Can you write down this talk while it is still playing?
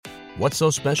What's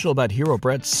so special about Hero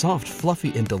Bread's soft,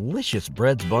 fluffy, and delicious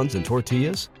breads, buns, and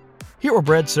tortillas? Hero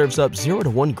Bread serves up 0 to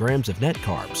 1 grams of net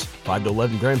carbs, 5 to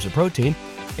 11 grams of protein,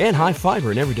 and high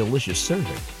fiber in every delicious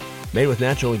serving. Made with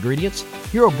natural ingredients,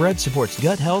 Hero Bread supports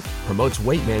gut health, promotes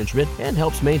weight management, and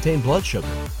helps maintain blood sugar.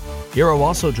 Hero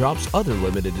also drops other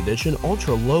limited edition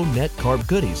ultra-low net carb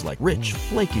goodies like rich,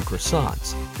 flaky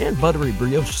croissants and buttery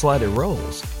brioche slider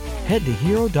rolls. Head to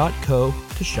hero.co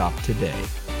to shop today.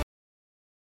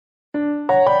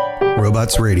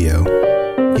 Robots Radio.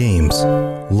 Games,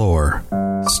 lore,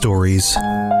 stories,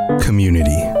 community.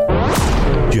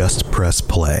 Just press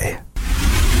play.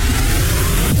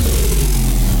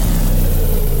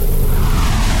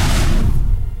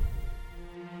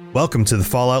 Welcome to the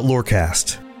Fallout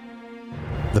Lorecast,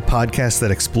 the podcast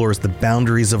that explores the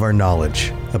boundaries of our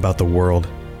knowledge about the world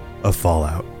of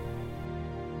Fallout.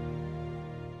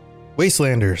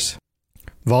 Wastelanders,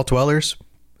 Vault Dwellers,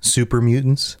 Super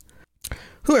Mutants,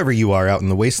 whoever you are out in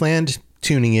the wasteland,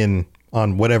 tuning in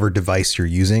on whatever device you're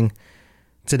using,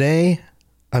 today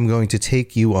I'm going to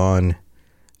take you on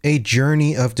a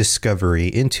journey of discovery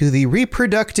into the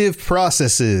reproductive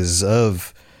processes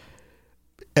of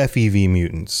FEV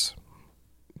mutants.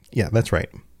 Yeah, that's right.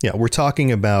 Yeah, we're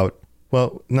talking about,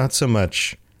 well, not so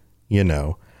much,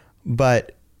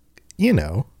 but,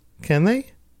 can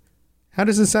they? How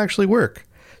does this actually work?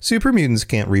 Super mutants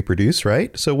can't reproduce,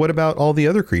 right? So what about all the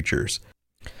other creatures?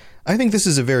 I think this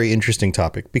is a very interesting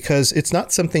topic because it's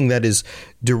not something that is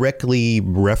directly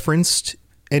referenced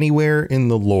anywhere in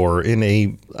the lore in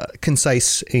a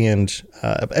concise and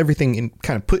everything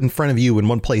kind of put in front of you in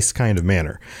one place kind of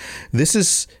manner. This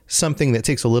is something that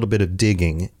takes a little bit of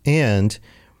digging, and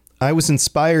I was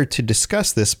inspired to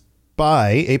discuss this by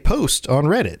a post on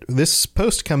Reddit. This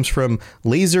post comes from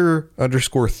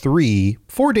laser_3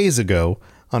 4 days ago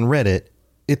on Reddit.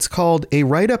 It's called A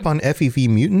Write-Up on FEV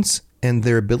Mutants and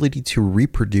Their Ability to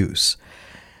Reproduce.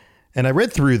 And I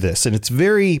read through this, and it's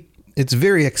very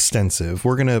extensive.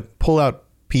 We're going to pull out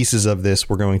pieces of this.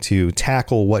 We're going to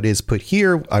tackle what is put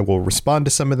here. I will respond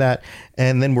to some of that,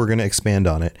 and then we're going to expand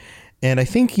on it. And I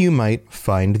think you might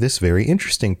find this very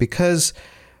interesting because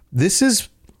this is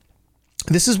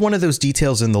one of those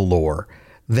details in the lore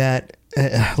that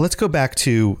let's go back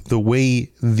to the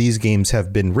way these games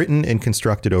have been written and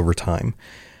constructed over time.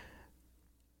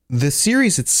 The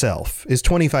series itself is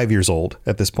 25 years old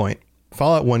at this point.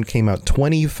 Fallout 1 came out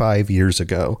 25 years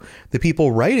ago. The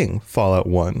people writing Fallout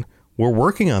 1 were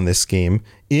working on this game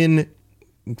in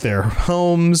their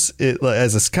homes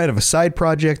as a kind of a side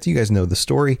project. You guys know the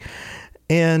story.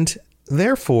 And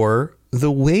therefore,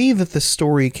 the way that the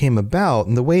story came about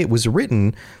and the way it was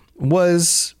written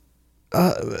was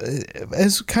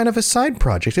as kind of a side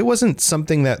project. It wasn't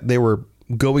something that they were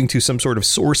going to some sort of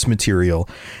source material.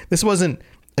 This wasn't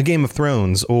a Game of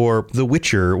Thrones or The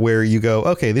Witcher where you go,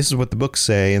 okay, this is what the books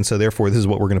say, and so therefore this is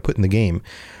what we're going to put in the game.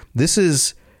 This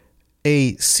is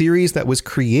a series that was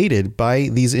created by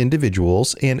these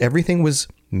individuals, and everything was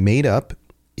made up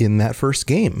in that first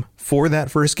game, for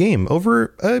that first game,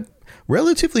 over a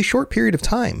relatively short period of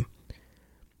time.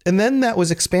 And then that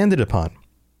was expanded upon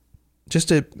just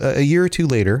a year or two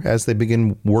later as they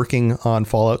begin working on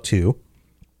Fallout 2.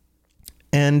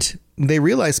 And they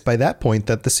realized by that point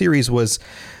that the series was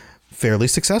fairly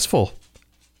successful.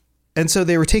 And so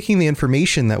they were taking the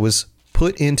information that was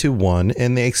put into one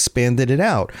and they expanded it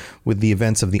out with the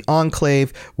events of the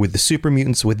Enclave, with the super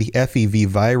mutants, with the FEV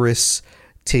virus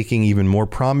taking even more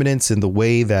prominence in the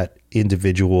way that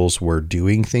individuals were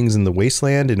doing things in the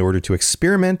wasteland in order to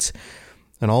experiment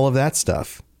and all of that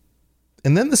stuff.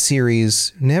 And then the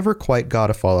series never quite got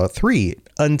a Fallout 3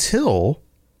 until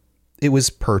it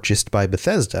was purchased by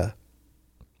Bethesda.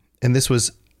 And this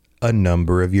was a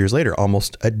number of years later,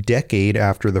 almost a decade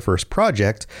after the first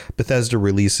project, Bethesda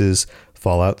releases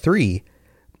Fallout 3.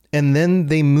 And then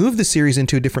they move the series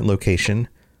into a different location.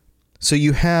 So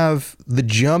you have the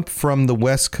jump from the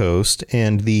West Coast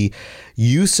and the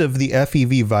use of the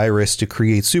FEV virus to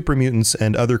create super mutants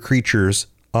and other creatures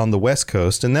on the West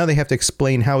Coast. And now they have to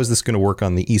explain how is this going to work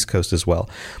on the East Coast as well.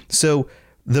 So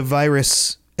the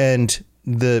virus and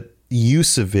the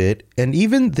use of it and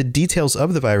even the details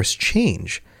of the virus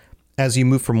change as you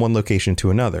move from one location to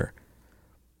another.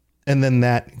 And then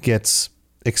that gets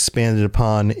expanded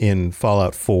upon in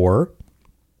Fallout 4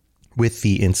 with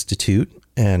the Institute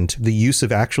and the use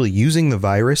of actually using the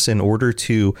virus in order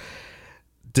to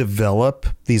develop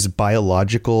these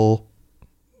biological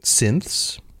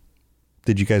synths.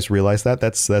 Did you guys realize that?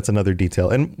 That's another detail.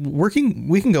 And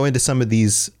we can go into some of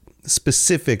these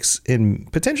specifics in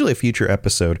potentially a future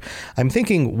episode. I'm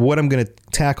thinking what I'm going to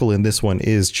tackle in this one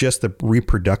is just the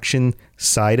reproduction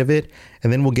side of it.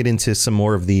 And then we'll get into some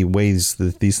more of the ways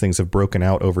that these things have broken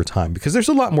out over time, because there's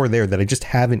a lot more there that I just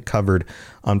haven't covered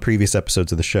on previous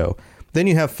episodes of the show. Then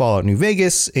you have Fallout New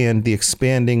Vegas and the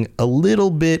expanding a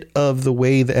little bit of the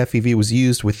way the FEV was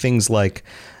used with things like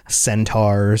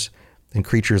centaurs and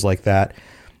creatures like that.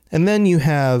 And then you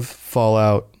have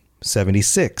Fallout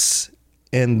 76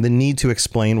 and the need to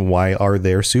explain why are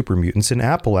there super mutants in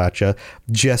Appalachia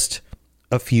just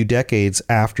a few decades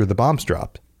after the bombs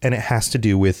dropped. And it has to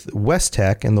do with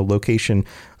Westech and the location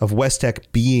of Westech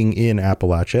being in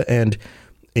Appalachia and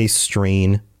a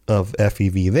strain of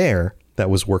FEV there that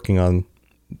was working on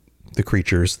the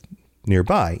creatures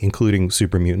nearby, including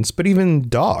super mutants, but even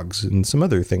dogs and some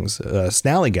other things,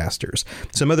 snallygasters,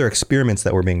 some other experiments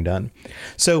that were being done.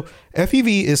 So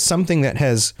FEV is something that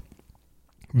has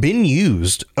been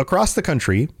used across the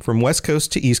country from West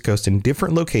Coast to East Coast in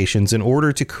different locations in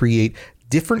order to create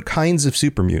different kinds of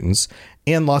super mutants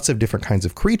and lots of different kinds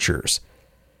of creatures.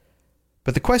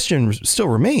 But the question still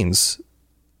remains,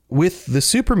 with the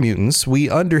super mutants, we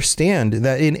understand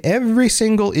that in every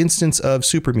single instance of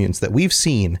super mutants that we've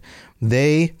seen,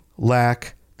 they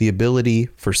lack the ability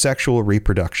for sexual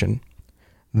reproduction.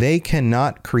 They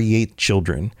cannot create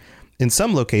children. In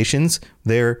some locations,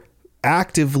 they're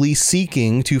actively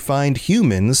seeking to find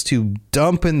humans to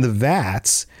dump in the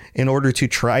vats in order to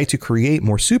try to create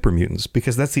more super mutants,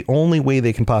 because that's the only way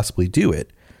they can possibly do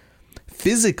it.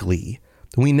 Physically,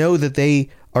 we know that they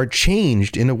are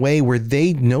changed in a way where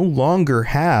they no longer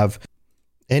have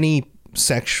any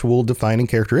sexual defining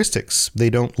characteristics. They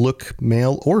don't look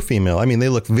male or female. I mean, they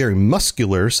look very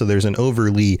muscular, so there's an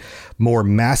overly more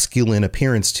masculine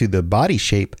appearance to the body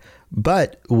shape.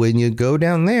 But when you go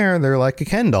down there, they're like a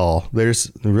Ken doll. There's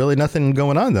really nothing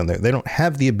going on down there. They don't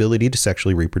have the ability to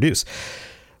sexually reproduce.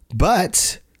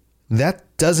 But that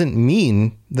doesn't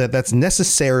mean that that's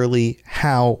necessarily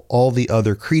how all the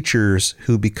other creatures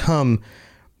who become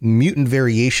mutant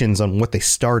variations on what they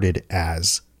started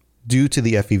as due to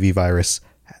the FEV virus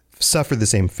suffer the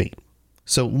same fate.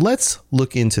 So let's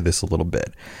look into this a little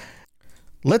bit.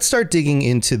 Let's start digging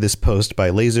into this post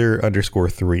by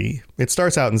laser_3. It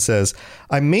starts out and says,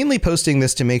 I'm mainly posting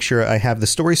this to make sure I have the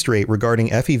story straight regarding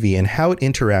FEV and how it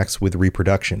interacts with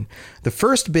reproduction. The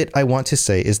first bit I want to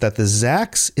say is that the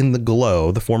Zax in the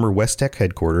Glow, the former Westech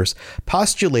headquarters,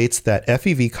 postulates that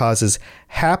FEV causes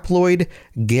haploid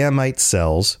gamete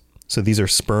cells, so these are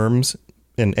sperm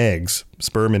and egg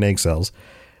cells,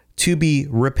 to be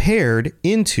repaired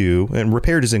into, and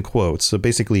repaired is in quotes, so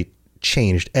basically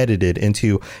edited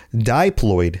into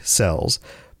diploid cells,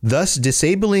 thus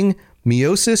disabling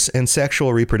meiosis and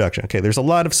sexual reproduction. Okay, there's a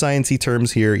lot of sciencey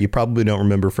terms here you probably don't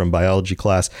remember from biology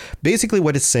class. Basically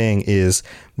what it's saying is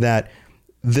that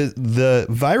the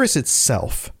virus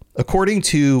itself, according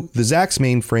to the Zax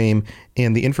mainframe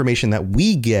and the information that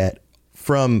we get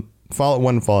from Fallout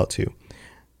 1 and Fallout 2,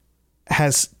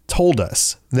 has told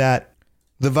us that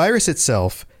the virus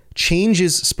itself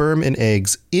changes sperm and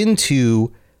eggs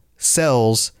into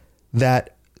cells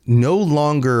that no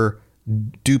longer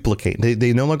duplicate.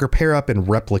 They no longer pair up and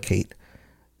replicate.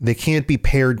 They can't be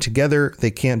paired together. They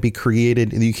can't be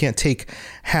created. You can't take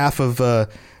half of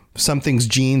something's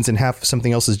genes and half of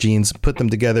something else's genes, put them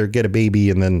together, get a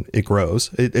baby, and then it grows.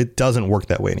 It doesn't work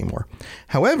that way anymore.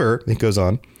 However, it goes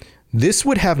on, this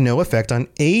would have no effect on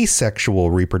asexual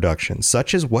reproduction,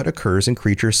 such as what occurs in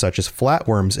creatures such as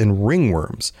flatworms and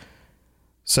ringworms.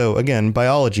 So again,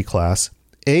 biology class,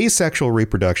 asexual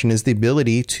reproduction is the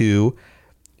ability to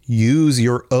use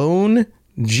your own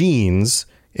genes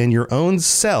and your own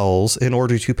cells in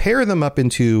order to pair them up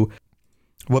into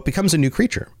what becomes a new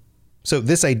creature. So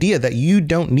this idea that you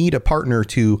don't need a partner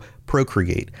to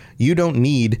procreate, you don't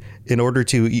need, in order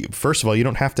to, first of all, you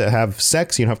don't have to have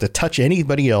sex, you don't have to touch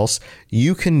anybody else.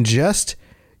 You can just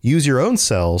use your own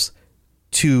cells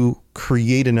to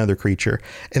create another creature.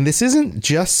 And this isn't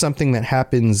just something that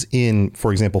happens in,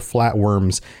 for example,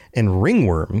 flatworms and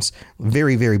ringworms,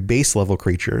 very, very base level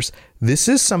creatures. This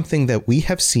is something that we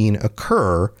have seen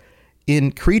occur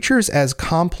in creatures as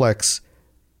complex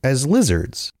as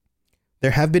lizards.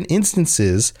 There have been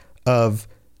instances of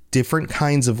different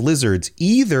kinds of lizards,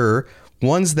 either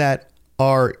ones that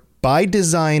are by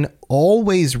design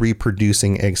always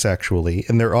reproducing asexually,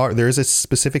 and there is a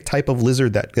specific type of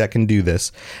lizard that can do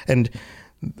this. And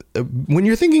when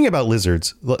you're thinking about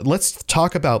lizards, let's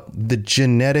talk about the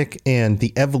genetic and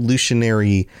the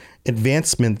evolutionary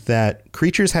advancement that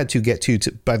creatures had to get to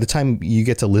by the time you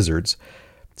get to lizards.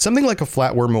 Something like a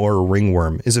flatworm or a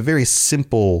ringworm is a very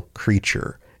simple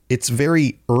creature. it's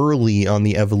very early on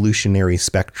the evolutionary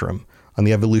spectrum, on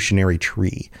the evolutionary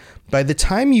tree. By the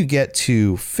time you get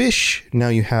to fish, now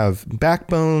you have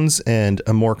backbones and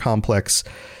a more complex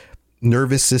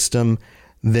nervous system.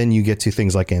 Then you get to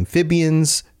things like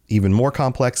amphibians, even more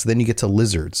complex. Then you get to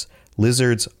lizards.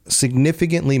 Lizards,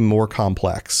 significantly more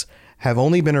complex, have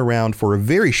only been around for a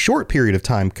very short period of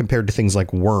time compared to things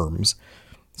like worms.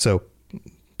 So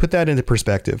put that into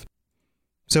perspective.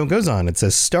 So it goes on. It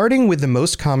says, starting with the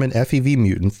most common FEV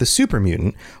mutant, the super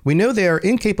mutant, we know they are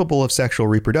incapable of sexual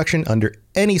reproduction under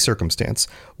any circumstance,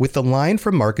 with the line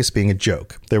from Marcus being a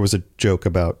joke. There was a joke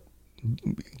about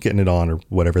getting it on or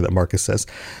whatever that Marcus says.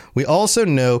 We also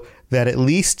know that at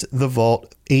least the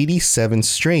Vault 87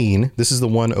 strain, this is the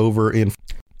one over in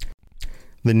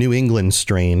the New England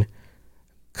strain,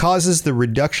 causes the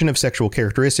reduction of sexual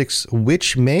characteristics,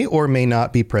 which may or may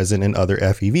not be present in other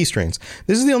FEV strains.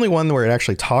 This is the only one where it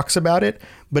actually talks about it.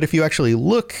 But if you actually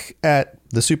look at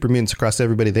the super mutants across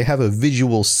everybody, they have a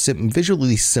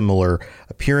visually similar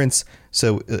appearance.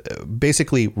 So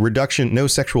basically reduction, no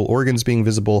sexual organs being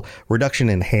visible, reduction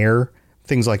in hair,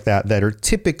 things like that, that are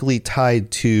typically tied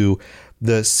to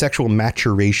the sexual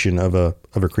maturation of a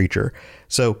creature.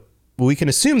 So we can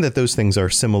assume that those things are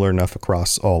similar enough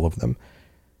across all of them.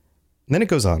 Then it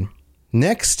goes on.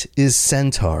 Next is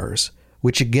centaurs,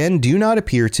 which again do not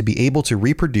appear to be able to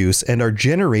reproduce and are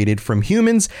generated from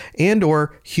humans and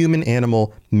or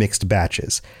human-animal mixed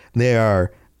batches. They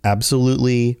are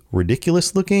absolutely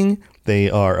ridiculous looking. They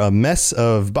are a mess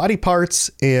of body parts,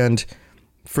 and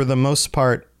for the most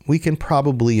part, we can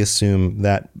probably assume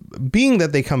that being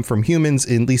that they come from humans,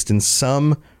 at least in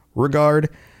some regard,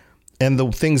 and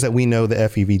the things that we know the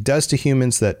FEV does to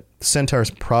humans, that centaurs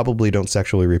probably don't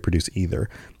sexually reproduce either.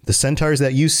 The centaurs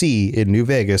that you see in New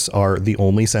Vegas are the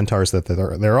only centaurs that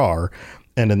there are.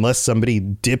 And unless somebody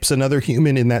dips another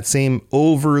human in that same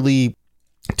overly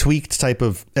tweaked type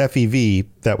of FEV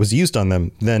that was used on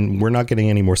them, then we're not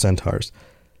getting any more centaurs.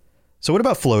 So what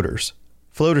about floaters?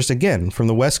 Floaters, again, from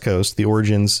the West Coast, the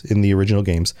origins in the original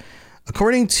games.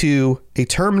 According to a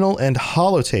terminal and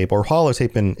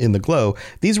holotape in the Glow,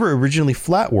 these were originally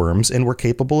flatworms and were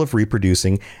capable of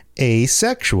reproducing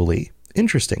asexually.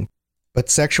 Interesting. But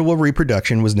sexual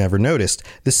reproduction was never noticed.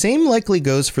 The same likely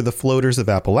goes for the floaters of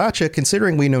Appalachia,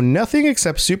 considering we know nothing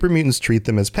except super mutants treat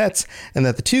them as pets, and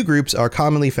that the two groups are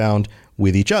commonly found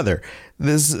with each other.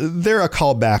 They're a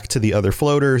callback to the other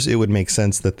floaters. It would make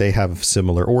sense that they have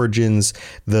similar origins.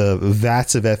 The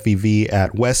vats of FEV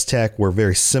at West Tech were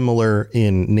very similar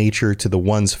in nature to the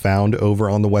ones found over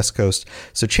on the West Coast.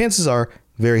 So chances are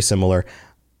very similar.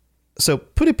 So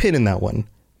put a pin in that one.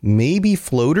 Maybe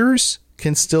floaters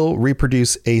can still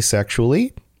reproduce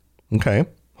asexually. Okay,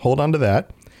 hold on to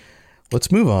that.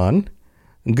 Let's move on.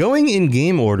 Going in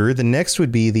game order, the next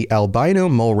would be the albino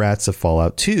mole rats of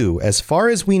Fallout 2. As far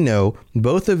as we know,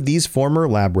 both of these former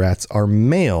lab rats are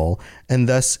male and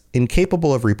thus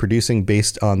incapable of reproducing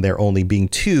based on there only being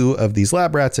two of these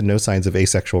lab rats and no signs of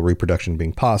asexual reproduction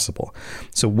being possible.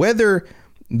 So whether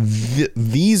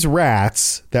these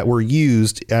rats that were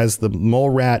used as the mole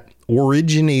rat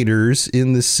originators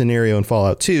in this scenario in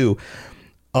Fallout 2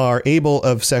 are able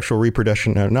of sexual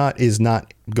reproduction or not is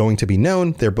not going to be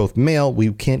known. They're both male.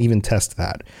 We can't even test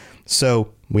that.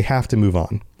 So we have to move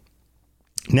on.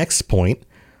 Next point.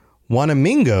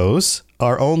 Wanamingos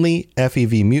are only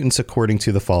FEV mutants according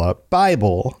to the Fallout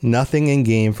Bible. Nothing in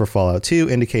game for Fallout 2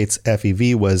 indicates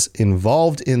FEV was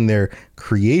involved in their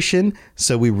creation,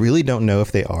 so we really don't know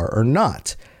if they are or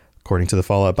not. According to the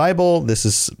Fallout Bible, this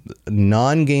is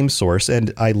non-game source,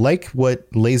 and I like what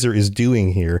Laser is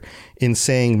doing here in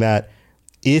saying that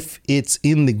if it's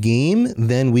in the game,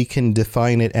 then we can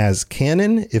define it as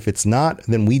canon. If it's not,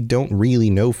 then we don't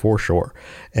really know for sure.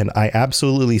 And I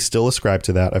absolutely still ascribe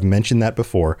to that. I've mentioned that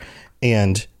before,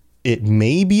 and it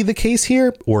may be the case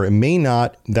here, or it may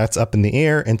not. That's up in the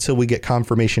air until we get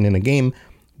confirmation in a game.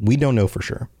 We don't know for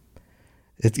sure.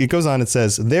 It goes on, it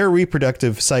says, their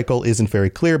reproductive cycle isn't very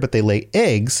clear, but they lay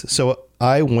eggs. So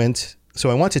I want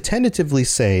to tentatively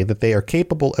say that they are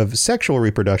capable of sexual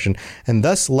reproduction and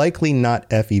thus likely not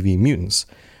FEV mutants.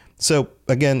 So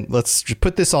again, let's just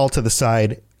put this all to the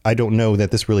side. I don't know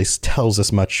that this really tells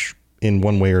us much in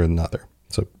one way or another.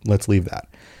 So let's leave that.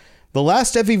 The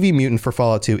last FEV mutant for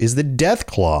Fallout 2 is the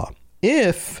Deathclaw.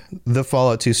 If the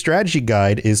Fallout 2 strategy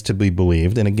guide is to be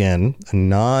believed, and again, a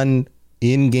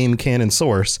non-in-game canon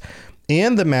source,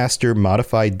 and the master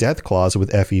modified Deathclaws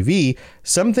with FEV,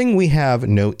 something we have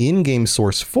no in-game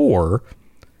source for,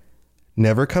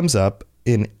 never comes up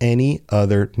in any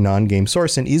other non-game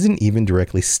source and isn't even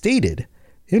directly stated.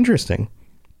 Interesting.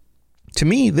 To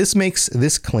me, this makes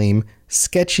this claim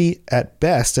sketchy at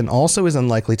best, and also is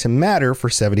unlikely to matter for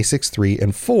 76.3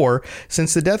 and 4,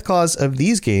 since the death claws of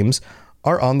these games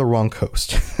are on the wrong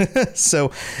coast.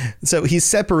 So he's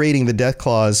separating the death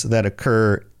claws that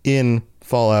occur in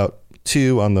Fallout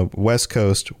 2 on the West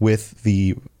Coast with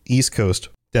the East Coast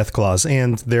death claws,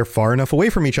 and they're far enough away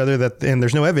from each other and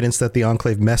there's no evidence that the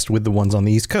Enclave messed with the ones on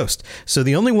the East Coast. So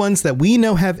the only ones that we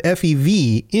know have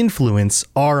FEV influence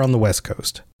are on the West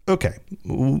Coast. Okay,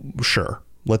 sure.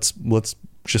 Let's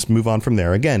just move on from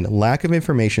there. Again, lack of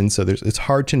information, so it's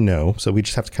hard to know. So we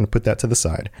just have to kind of put that to the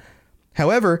side.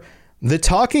 However, the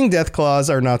talking death claws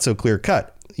are not so clear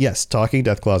cut. Yes, talking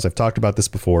death claws. I've talked about this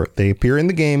before. They appear in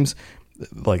the games.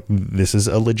 Like, this is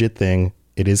a legit thing.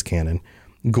 It is canon.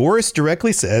 Gorys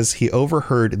directly says he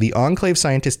overheard the Enclave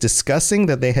scientists discussing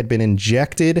that they had been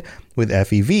injected with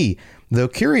FEV, though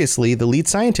curiously, the lead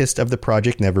scientist of the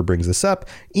project never brings this up,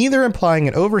 either implying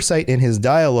an oversight in his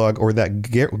dialogue or that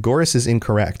Gorys is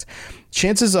incorrect.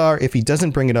 Chances are, if he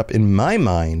doesn't bring it up in my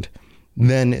mind,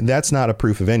 then that's not a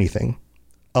proof of anything.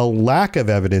 A lack of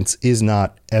evidence is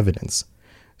not evidence.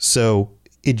 So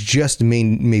it just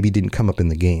maybe didn't come up in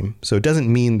the game. So it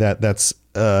doesn't mean that that's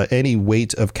any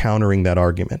weight of countering that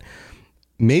argument.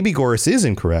 Maybe Gorys is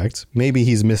incorrect. Maybe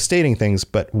he's misstating things,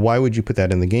 but why would you put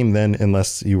that in the game then,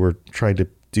 unless you were trying to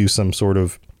do some sort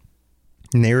of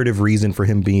narrative reason for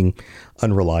him being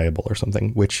unreliable or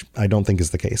something, which I don't think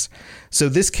is the case. So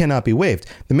this cannot be waived.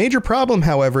 The major problem,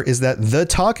 however, is that the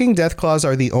talking death claws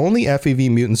are the only FEV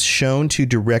mutants shown to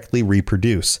directly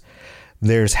reproduce.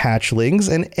 There's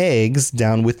hatchlings and eggs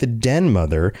down with the den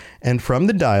mother, and from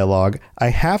the dialogue, I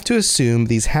have to assume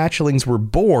these hatchlings were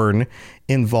born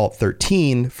in Vault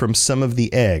 13 from some of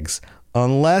the eggs,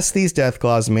 unless these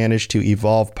deathclaws managed to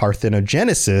evolve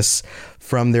parthenogenesis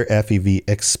from their FEV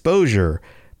exposure.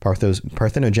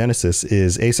 Parthenogenesis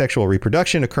is asexual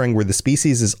reproduction occurring where the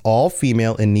species is all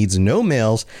female and needs no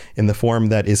males in the form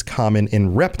that is common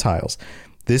in reptiles.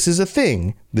 This is a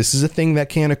thing. This is a thing that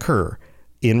can occur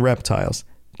in reptiles.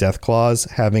 Deathclaws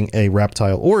having a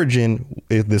reptile origin,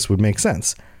 this would make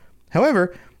sense.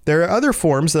 However, there are other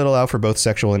forms that allow for both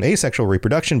sexual and asexual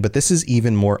reproduction, but this is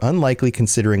even more unlikely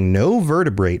considering no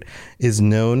vertebrate is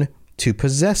known to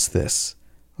possess this.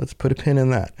 Let's put a pin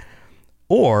in that.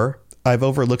 Or, I've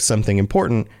overlooked something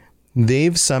important.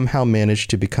 They've somehow managed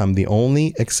to become the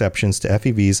only exceptions to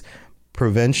FEV's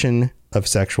prevention of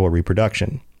sexual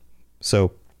reproduction.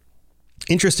 So,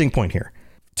 interesting point here.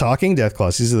 Talking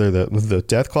deathclaws, these are the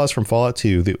deathclaws from Fallout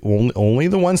 2, only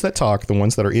the ones that talk, the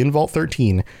ones that are in Vault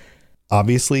 13,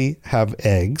 obviously have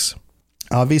eggs.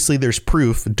 Obviously, there's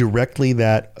proof directly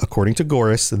that, according to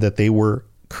Gorys, that they were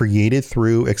created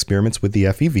through experiments with the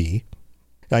FEV.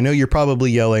 I know you're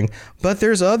probably yelling, but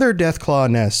there's other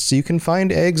deathclaw nests. You can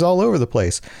find eggs all over the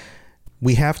place.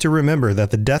 We have to remember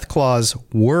that the deathclaws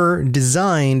were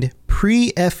designed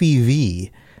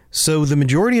pre-FEV. So the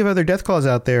majority of other deathclaws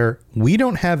out there, we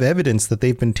don't have evidence that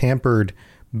they've been tampered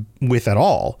with at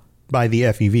all by the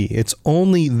FEV. It's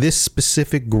only this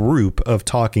specific group of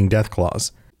talking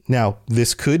deathclaws. Now,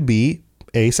 this could be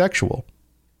asexual,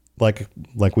 like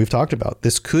we've talked about.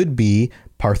 This could be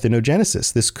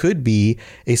parthenogenesis. This could be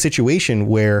a situation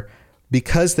where,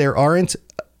 because there aren't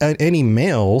any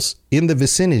males in the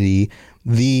vicinity,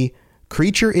 the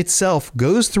creature itself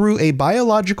goes through a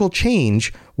biological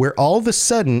change where all of a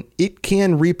sudden it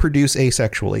can reproduce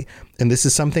asexually. And this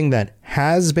is something that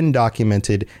has been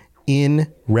documented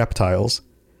in reptiles.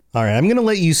 All right, I'm going to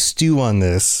let you stew on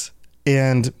this,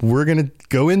 and we're going to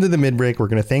go into the mid-break. We're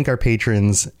going to thank our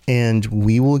patrons, and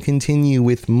we will continue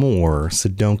with more, so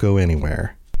don't go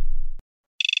anywhere.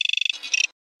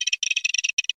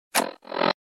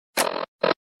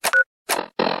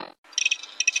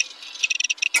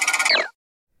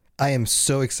 I am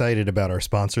so excited about our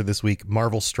sponsor this week,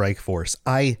 Marvel Strike Force.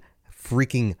 I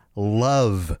freaking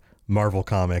love Marvel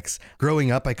Comics.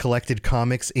 Growing up, I collected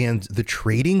comics and the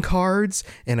trading cards,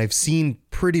 and I've seen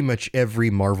pretty much every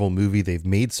Marvel movie they've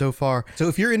made so far. So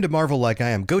if you're into Marvel like I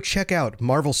am, go check out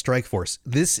Marvel Strike Force.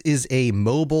 This is a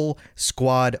mobile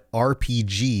squad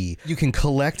RPG. You can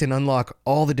collect and unlock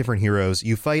all the different heroes.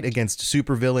 You fight against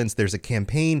supervillains. There's a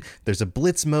campaign, there's a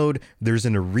blitz mode, there's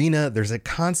an arena, there's a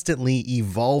constantly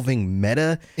evolving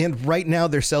meta. And right now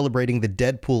they're celebrating the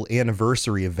Deadpool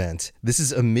anniversary event. This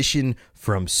is a mission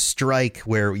from Strike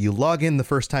where you log in the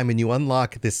first time and you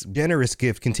unlock this generous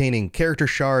gift containing character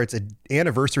shards, an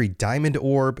anniversary diamond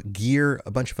orb, gear,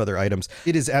 a bunch of other items.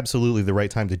 It is absolutely the right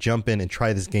time to jump in and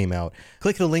try this game out.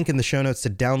 Click the link in the show notes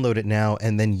to download it now,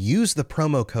 and then use the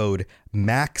promo code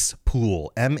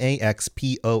MAXPOOL,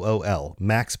 MAXPOOL,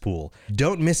 MAXPOOL.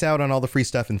 Don't miss out on all the free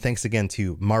stuff, and thanks again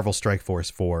to Marvel Strike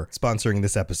Force for sponsoring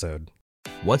this episode.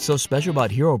 What's so special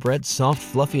about Hero Bread's soft,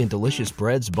 fluffy, and delicious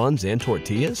breads, buns, and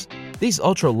tortillas? These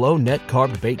ultra-low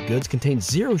net-carb baked goods contain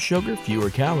zero sugar, fewer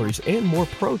calories, and more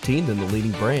protein than the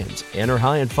leading brands, and are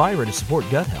high in fiber to support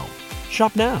gut health.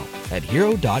 Shop now at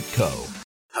Hero.co.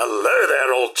 Hello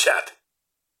there, old chap.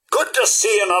 Good to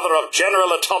see another of General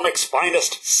Atomic's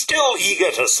finest, still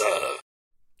eager to serve.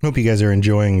 Hope you guys are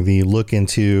enjoying the look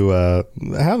into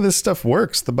how this stuff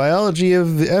works, the biology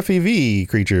of the FEV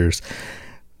creatures.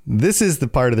 This is the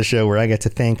part of the show where I get to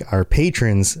thank our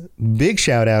patrons. Big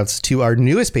shout outs to our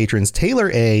newest patrons,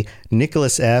 Taylor A,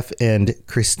 Nicholas F, and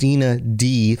Christina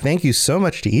D. Thank you so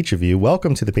much to each of you.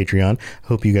 Welcome to the Patreon.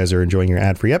 Hope you guys are enjoying your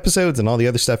ad-free episodes and all the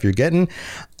other stuff you're getting.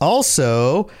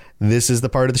 Also, this is the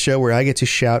part of the show where I get to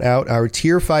shout out our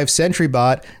Tier 5 Sentry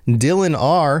Bot, Dylan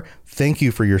R. Thank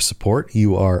you for your support.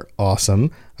 You are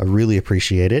awesome. I really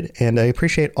appreciate it. And I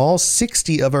appreciate all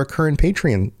 60 of our current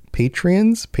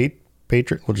patrons.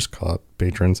 We'll just call it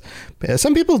patrons.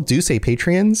 Some people do say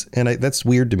Patreons, and that's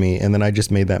weird to me. And then I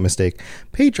just made that mistake.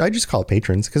 I just call it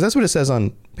patrons because that's what it says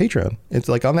on Patreon. It's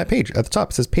like on that page at the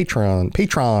top. It says patrons.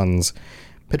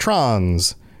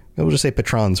 We'll just say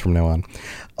patrons from now on.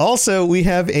 Also, we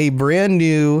have a brand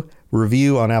new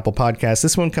review on Apple Podcasts.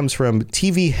 This one comes from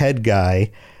TV Head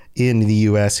Guy in the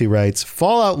US, who writes,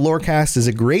 Fallout Lorecast is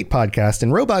a great podcast,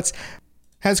 and Robots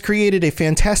has created a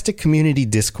fantastic community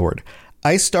Discord.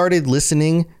 I started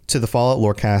listening to the Fallout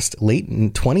Lorecast late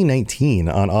in 2019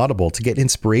 on Audible to get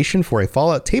inspiration for a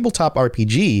Fallout tabletop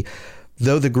RPG.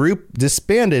 Though the group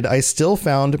disbanded, I still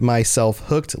found myself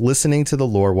hooked listening to the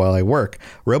lore while I work.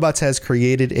 Robots has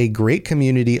created a great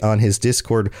community on his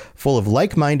Discord full of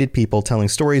like-minded people telling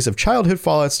stories of childhood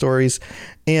Fallout stories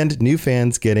and new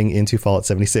fans getting into Fallout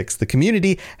 76. The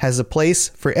community has a place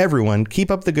for everyone.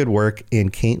 Keep up the good work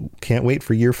and can't wait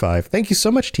for year 5. Thank you so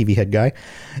much, TV Head Guy.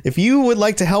 If you would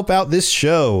like to help out this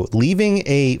show, leaving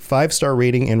a 5-star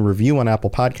rating and review on Apple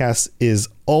Podcasts is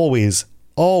always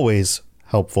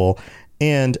helpful.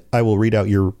 And I will read out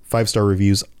your 5-star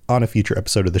reviews on a future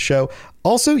episode of the show.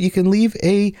 Also, you can leave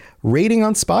a rating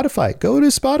on Spotify. Go to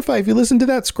Spotify. If you listen to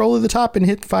that, scroll to the top and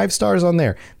hit 5 stars on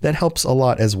there. That helps a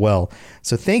lot as well.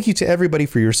 So thank you to everybody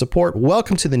for your support.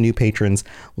 Welcome to the new patrons.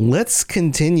 Let's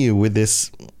continue with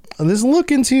this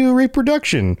look into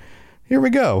reproduction. Here we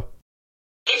go.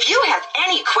 If you have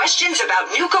any questions about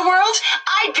Nuka World,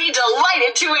 I'd be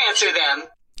delighted to answer them.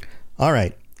 All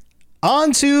right.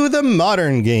 On to the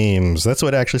modern games. That's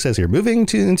what it actually says here. Moving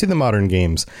into the modern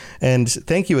games. And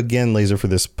thank you again, Laser, for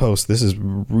this post. This is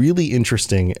really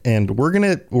interesting. And we're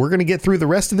gonna get through the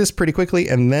rest of this pretty quickly,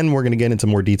 and then we're gonna get into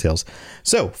more details.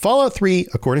 So Fallout 3,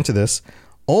 according to this,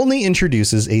 only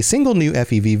introduces a single new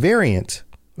FEV variant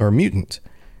or mutant,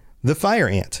 the Fire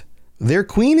Ant. Their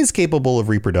queen is capable of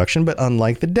reproduction, but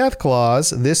unlike the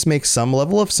Deathclaws, this makes some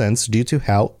level of sense due to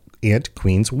how ant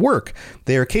queens work.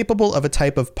 They are capable of a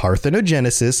type of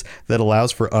parthenogenesis that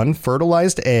allows for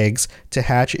unfertilized eggs to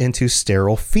hatch into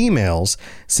sterile females.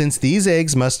 Since these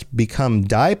eggs must become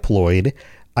diploid,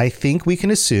 I think we can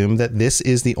assume that this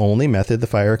is the only method the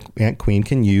fire ant queen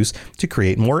can use to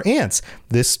create more ants.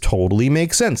 This totally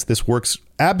makes sense. This works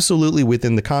absolutely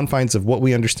within the confines of what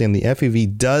we understand the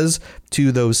FEV does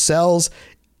to those cells.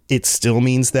 It still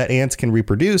means that ants can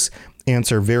reproduce.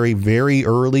 Ants are very, very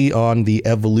early on the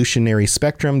evolutionary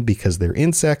spectrum because they're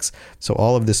insects. So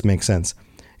all of this makes sense.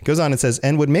 It goes on and says,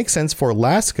 and would make sense for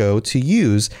Lasco to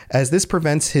use, as this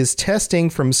prevents his testing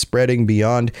from spreading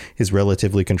beyond his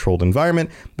relatively controlled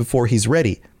environment before he's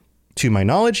ready. To my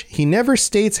knowledge, he never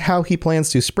states how he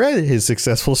plans to spread his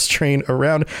successful strain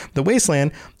around the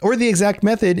wasteland or the exact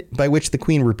method by which the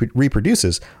queen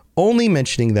reproduces, only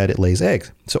mentioning that it lays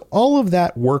eggs. So all of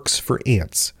that works for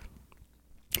ants.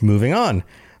 Moving on.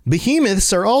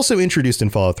 Behemoths are also introduced in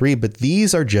Fallout 3, but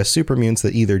these are just supermutants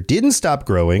that either didn't stop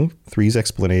growing, 3's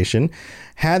explanation,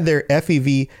 had their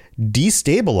FEV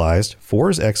destabilized,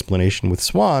 4's explanation with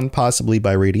Swan, possibly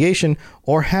by radiation,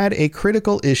 or had a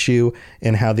critical issue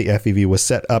in how the FEV was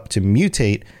set up to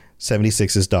mutate,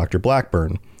 76's Dr.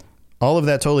 Blackburn. All of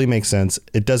that totally makes sense.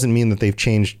 It doesn't mean that they've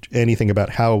changed anything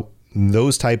about how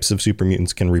those types of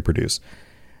supermutants can reproduce.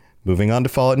 Moving on to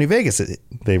Fallout New Vegas,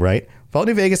 they write, Fallout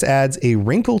New Vegas adds a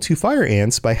wrinkle to fire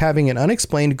ants by having an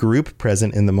unexplained group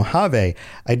present in the Mojave.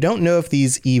 I don't know if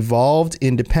these evolved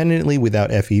independently without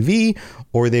FEV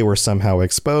or they were somehow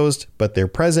exposed, but they're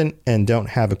present and don't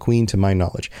have a queen to my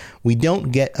knowledge. We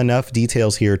don't get enough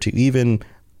details here to even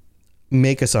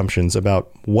make assumptions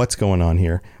about what's going on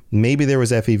here. Maybe there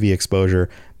was FEV exposure,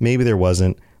 maybe there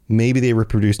wasn't, maybe they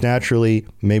reproduce naturally,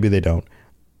 maybe they don't.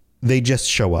 They just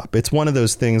show up. It's one of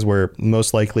those things where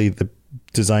most likely the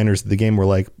designers of the game were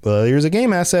like, well, here's a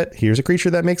game asset. Here's a creature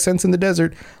that makes sense in the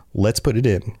desert. Let's put it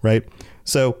in, right?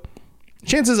 So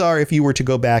chances are if you were to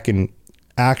go back and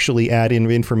actually add in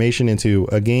information into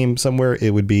a game somewhere,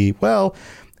 it would be, well,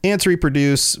 ants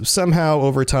reproduce. Somehow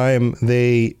over time,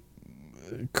 they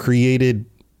created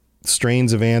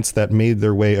strains of ants that made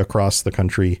their way across the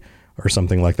country or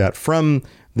something like that from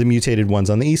the mutated ones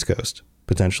on the East Coast,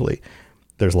 potentially.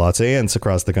 There's lots of ants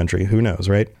across the country. Who knows,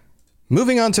 right?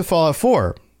 Moving on to Fallout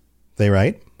 4, they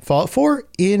write, Fallout 4,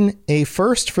 in a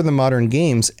first for the modern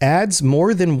games, adds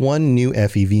more than one new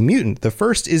FEV mutant. The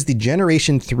first is the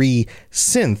Generation 3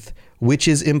 synth, which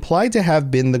is implied to have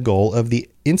been the goal of the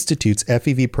Institute's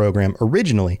FEV program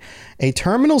originally. A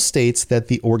terminal states that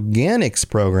the Organics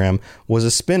program was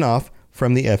a spin-off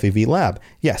from the FEV lab.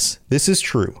 Yes, this is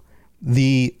true.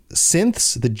 The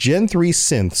synths, the Gen 3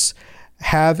 synths,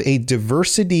 have a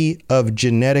diversity of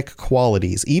genetic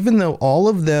qualities, even though all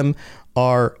of them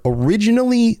are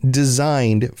originally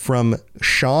designed from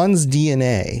Sean's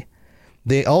DNA.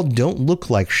 They all don't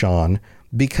look like Sean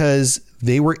because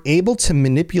they were able to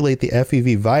manipulate the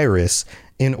FEV virus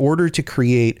in order to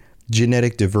create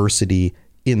genetic diversity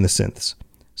in the synths.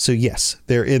 So yes,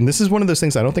 and this is one of those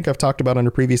things I don't think I've talked about on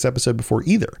a previous episode before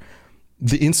either.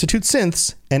 The Institute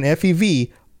synths and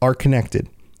FEV are connected.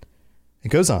 It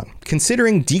goes on.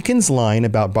 Considering Deacon's line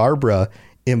about Barbara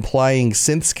implying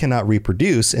synths cannot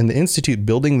reproduce and the Institute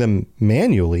building them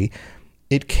manually,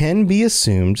 it can be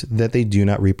assumed that they do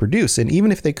not reproduce. And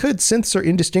even if they could, synths are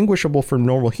indistinguishable from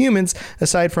normal humans,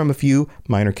 aside from a few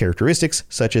minor characteristics,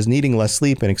 such as needing less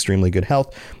sleep and extremely good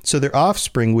health. So their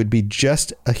offspring would be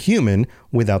just a human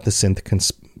without the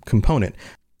synth component.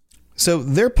 So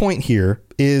their point here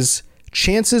is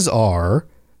chances are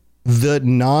the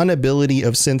non-ability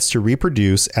of synths to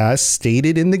reproduce, as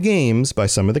stated in the games by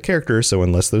some of the characters, so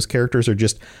unless those characters are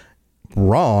just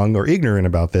wrong or ignorant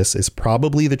about this, is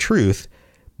probably the truth,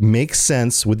 makes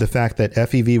sense with the fact that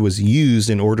FEV was used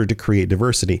in order to create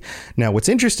diversity. Now, what's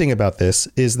interesting about this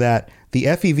is that the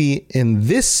FEV in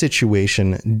this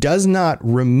situation does not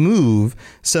remove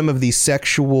some of the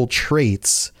sexual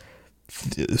traits,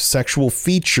 sexual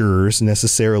features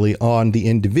necessarily on the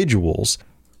individuals.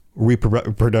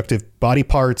 Reproductive body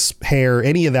parts, hair,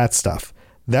 any of that stuff.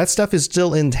 That stuff is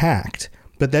still intact,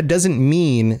 but that doesn't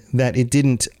mean that it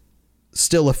didn't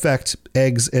still affect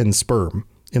eggs and sperm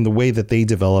in the way that they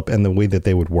develop and the way that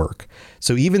they would work.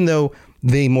 So even though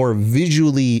they more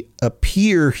visually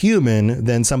appear human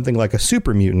than something like a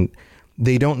super mutant,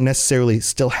 they don't necessarily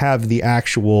still have the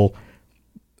actual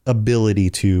ability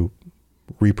to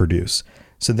reproduce.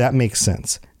 So that makes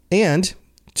sense. And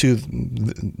to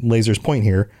Laser's point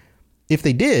here, if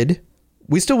they did,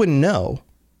 we still wouldn't know.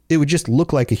 It would just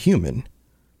look like a human.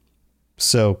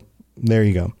 So there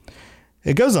you go.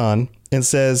 It goes on and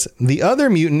says, the other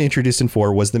mutant introduced in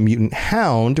 4 was the mutant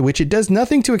hound, which it does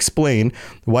nothing to explain.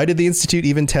 Why did the Institute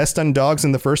even test on dogs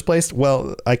in the first place?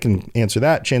 Well, I can answer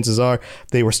that. Chances are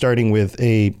they were starting with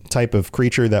a type of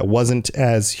creature that wasn't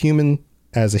as human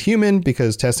as a human,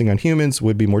 because testing on humans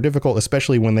would be more difficult,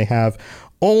 especially when they have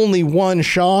only one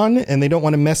Sean and they don't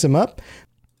want to mess him up.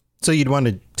 So you'd want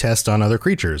to test on other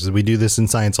creatures. We do this in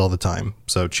science all the time.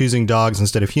 So choosing dogs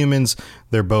instead of humans,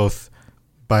 they're both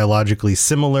biologically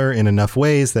similar in enough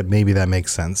ways that maybe that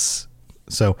makes sense.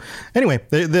 So anyway,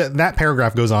 that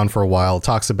paragraph goes on for a while. It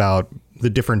talks about the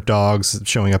different dogs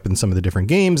showing up in some of the different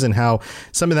games and how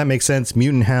some of that makes sense.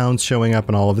 Mutant hounds showing up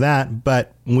and all of that.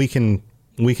 But we can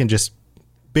just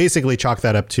basically chalk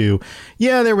that up to,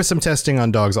 yeah, there was some testing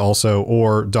on dogs also,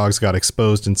 or dogs got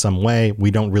exposed in some way. We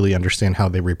don't really understand how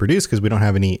they reproduce because we don't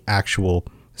have any actual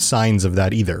signs of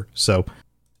that either. So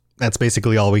that's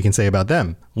basically all we can say about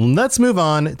them. Let's move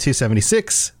on to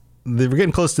 76. We're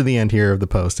getting close to the end here of the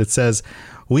post. It says,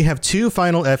 we have 2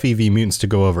 final FEV mutants to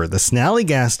go over, the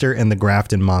Snallygaster and the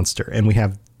Grafton Monster. And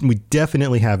we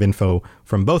definitely have info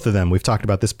from both of them. We've talked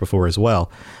about this before as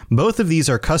well. Both of these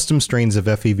are custom strains of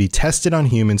FEV tested on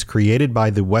humans created by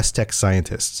the Westech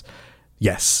scientists.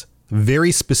 Yes,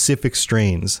 very specific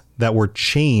strains that were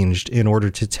changed in order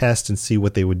to test and see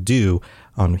what they would do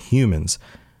on humans.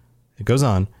 It goes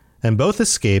on. And both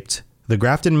escaped, the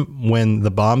Grafton when the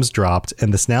bombs dropped,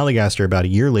 and the Snallygaster about a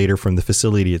year later from the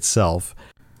facility itself.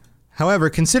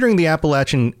 However, considering the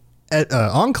Appalachian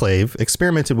Enclave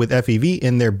experimented with FEV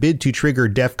in their bid to trigger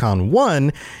DEFCON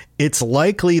 1, it's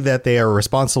likely that they are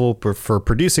responsible for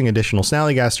producing additional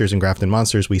Snallygasters and Grafton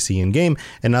monsters we see in game,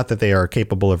 and not that they are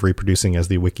capable of reproducing as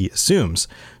the wiki assumes.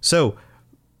 So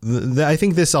I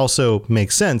think this also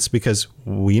makes sense because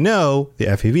we know the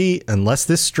FEV, unless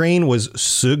this strain was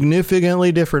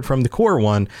significantly different from the core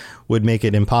one, would make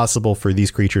it impossible for these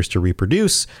creatures to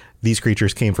reproduce. these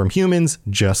creatures came from humans,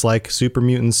 just like super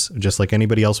mutants, just like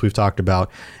anybody else we've talked about.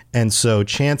 And so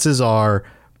chances are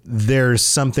there's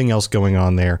something else going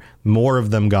on there. More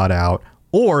of them got out,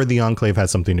 or the Enclave had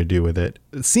something to do with it.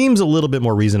 It seems a little bit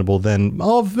more reasonable than,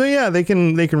 oh yeah, they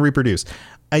can reproduce.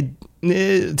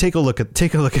 Take a look at a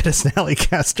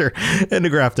Snallycaster and a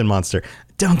Grafton monster.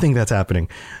 Don't think that's happening.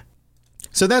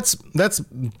 So that's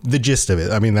the gist of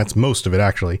it. I mean, that's most of it,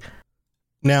 actually.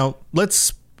 Now,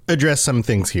 let's address some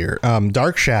things here.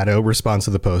 Dark Shadow responds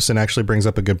to the post and actually brings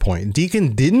up a good point.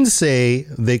 Deacon didn't say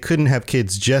they couldn't have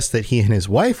kids, just that he and his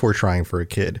wife were trying for a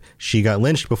kid. She got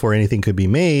lynched before anything could be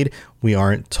made. We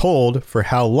aren't told for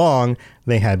how long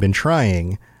they had been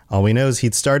trying. All we know is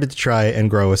he'd started to try and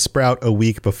grow a sprout a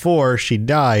week before she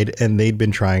died, and they'd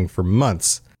been trying for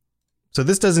months. So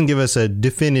this doesn't give us a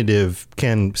definitive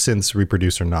can synths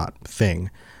reproduce or not thing.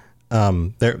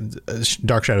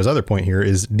 Dark Shadow's other point here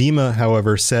is Dima,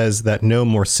 however, says that no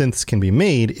more synths can be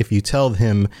made if you tell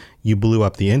him you blew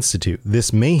up the Institute.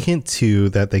 This may hint to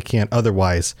that they can't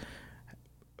otherwise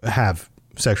have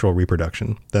sexual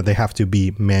reproduction, that they have to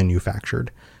be manufactured.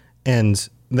 And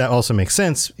that also makes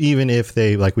sense, even if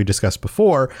they, like we discussed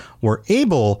before, were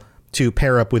able to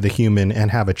pair up with a human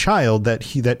and have a child,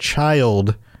 that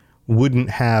child wouldn't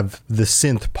have the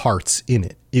synth parts in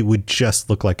it. It would just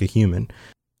look like a human.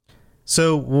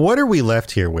 So what are we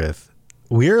left here with?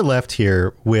 We're left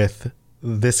here with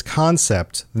this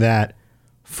concept that,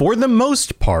 for the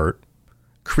most part,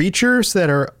 creatures that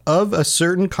are of a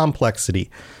certain complexity,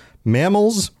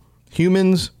 mammals,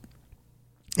 humans,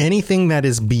 anything that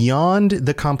is beyond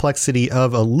the complexity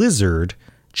of a lizard,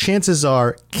 chances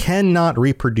are cannot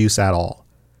reproduce at all.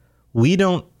 We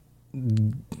don't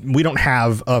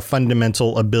have a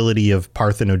fundamental ability of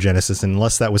parthenogenesis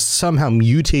unless that was somehow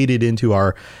mutated into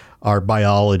our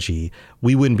biology.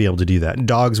 We wouldn't be able to do that.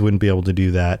 Dogs wouldn't be able to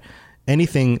do that.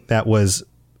 Anything that was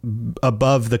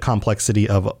above the complexity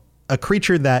of a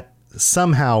creature that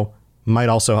somehow might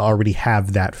also already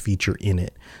have that feature in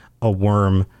it. A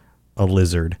worm, a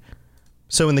lizard.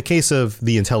 So in the case of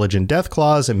the intelligent death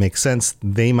claws, it makes sense.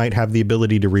 They might have the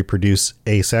ability to reproduce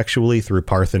asexually through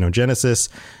parthenogenesis.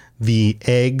 The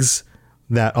eggs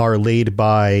that are laid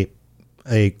by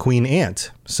a queen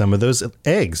ant, some of those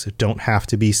eggs don't have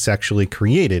to be sexually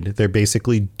created. They're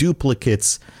basically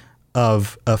duplicates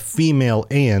of a female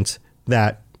ant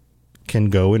that can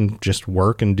go and just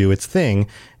work and do its thing.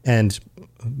 And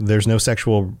there's no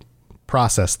sexual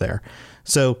process there.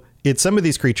 So it's some of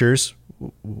these creatures,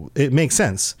 it makes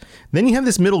sense. Then you have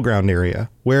this middle ground area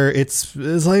where it's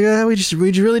like,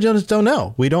 we really don't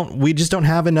know. We just don't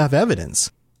have enough evidence.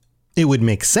 It would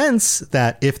make sense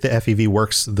that if the FEV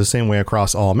works the same way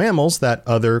across all mammals, that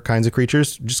other kinds of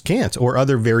creatures just can't, or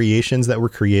other variations that were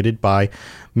created by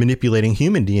manipulating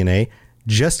human DNA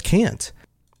just can't.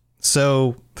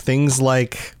 So things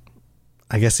like,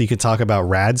 I guess you could talk about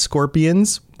rad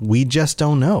scorpions. We just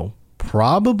don't know.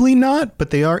 Probably not,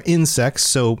 but they are insects,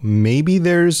 so maybe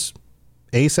there's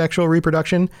asexual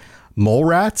reproduction. Mole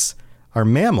rats are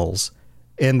mammals,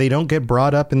 and they don't get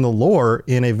brought up in the lore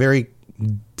in a very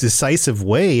decisive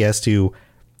way as to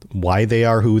why they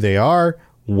are who they are,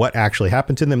 what actually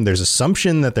happened to them. There's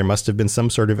assumption that there must have been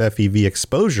some sort of FEV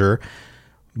exposure,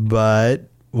 but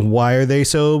why are they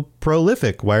so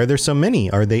prolific? Why are there so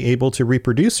many? Are they able to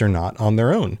reproduce or not on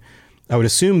their own? I would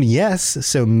assume yes.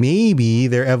 So maybe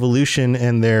their evolution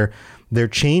and their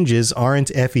changes aren't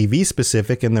FEV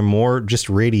specific, and they're more just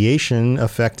radiation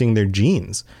affecting their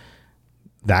genes.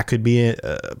 That could be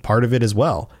a part of it as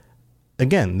well.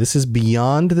 Again, this is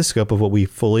beyond the scope of what we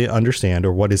fully understand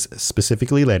or what is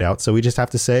specifically laid out. So we just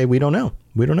have to say, we don't know.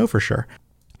 We don't know for sure.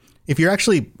 If you're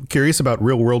actually curious about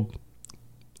real world,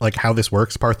 like how this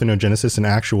works, parthenogenesis in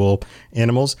actual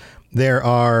animals, there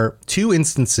are 2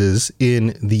 instances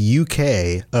in the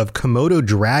UK of Komodo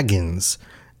dragons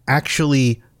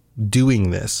actually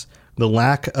doing this. The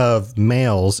lack of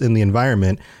males in the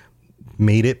environment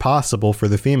made it possible for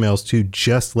the females to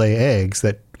just lay eggs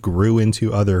that grew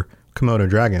into other Komodo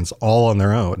dragons all on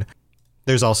their own.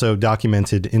 There's also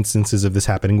documented instances of this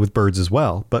happening with birds as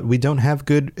well, but we don't have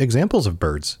good examples of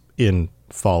birds in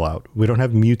Fallout. We don't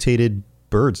have mutated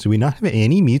birds. Do we not have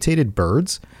any mutated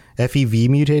birds? FEV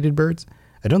mutated birds?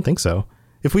 I don't think so.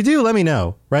 If we do, let me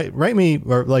know. Write me,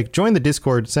 or like join the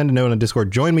Discord, send a note on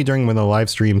Discord, join me during one of the live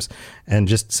streams and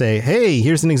just say, hey,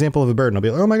 here's an example of a bird. And I'll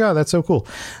be like, oh my God, that's so cool.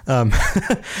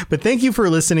 But thank you for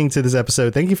listening to this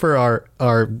episode. Thank you for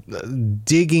our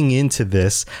digging into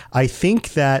this. I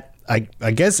think that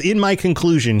I guess in my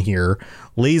conclusion here,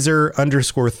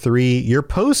 laser_3, your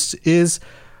post is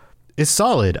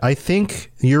solid. I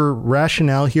think your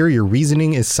rationale here, your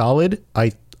reasoning is solid.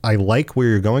 I like where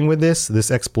you're going with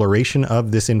this exploration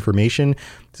of this information,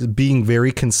 being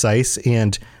very concise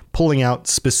and pulling out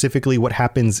specifically what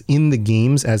happens in the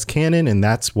games as canon, and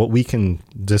that's what we can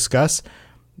discuss.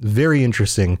 Very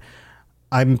interesting.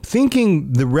 I'm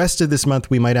thinking the rest of this month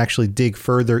we might actually dig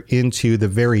further into the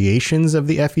variations of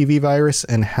the FEV virus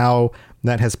and how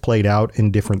that has played out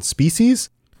in different species.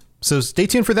 So stay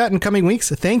tuned for that in coming weeks.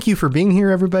 Thank you for being here,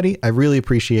 everybody. I really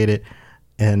appreciate it.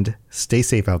 And stay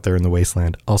safe out there in the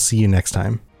wasteland. I'll see you next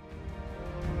time.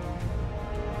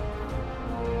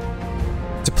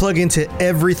 To plug into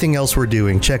everything else we're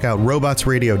doing, check out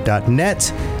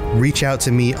robotsradio.net. Reach out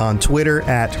to me on Twitter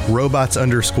at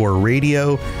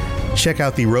robots_radio. Check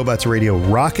out the Robots Radio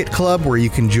Rocket Club, where you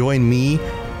can join me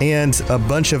and a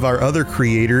bunch of our other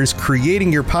creators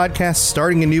creating your podcast,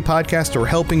 starting a new podcast, or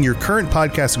helping your current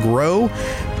podcast grow.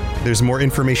 There's more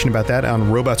information about that on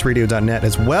robotsradio.net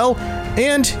as well.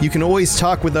 And you can always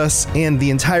talk with us and the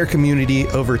entire community,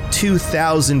 over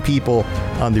 2,000 people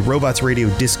on the Robots Radio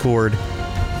Discord.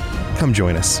 Come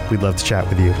join us. We'd love to chat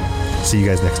with you. See you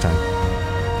guys next time.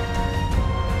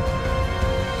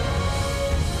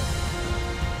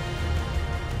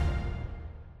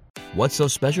 What's so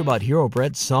special about Hero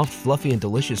Bread's soft, fluffy, and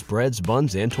delicious breads,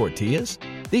 buns, and tortillas?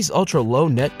 These ultra-low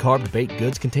net-carb baked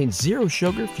goods contain zero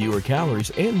sugar, fewer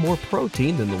calories, and more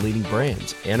protein than the leading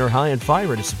brands, and are high in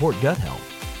fiber to support gut health.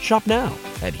 Shop now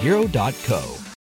at Hero.co.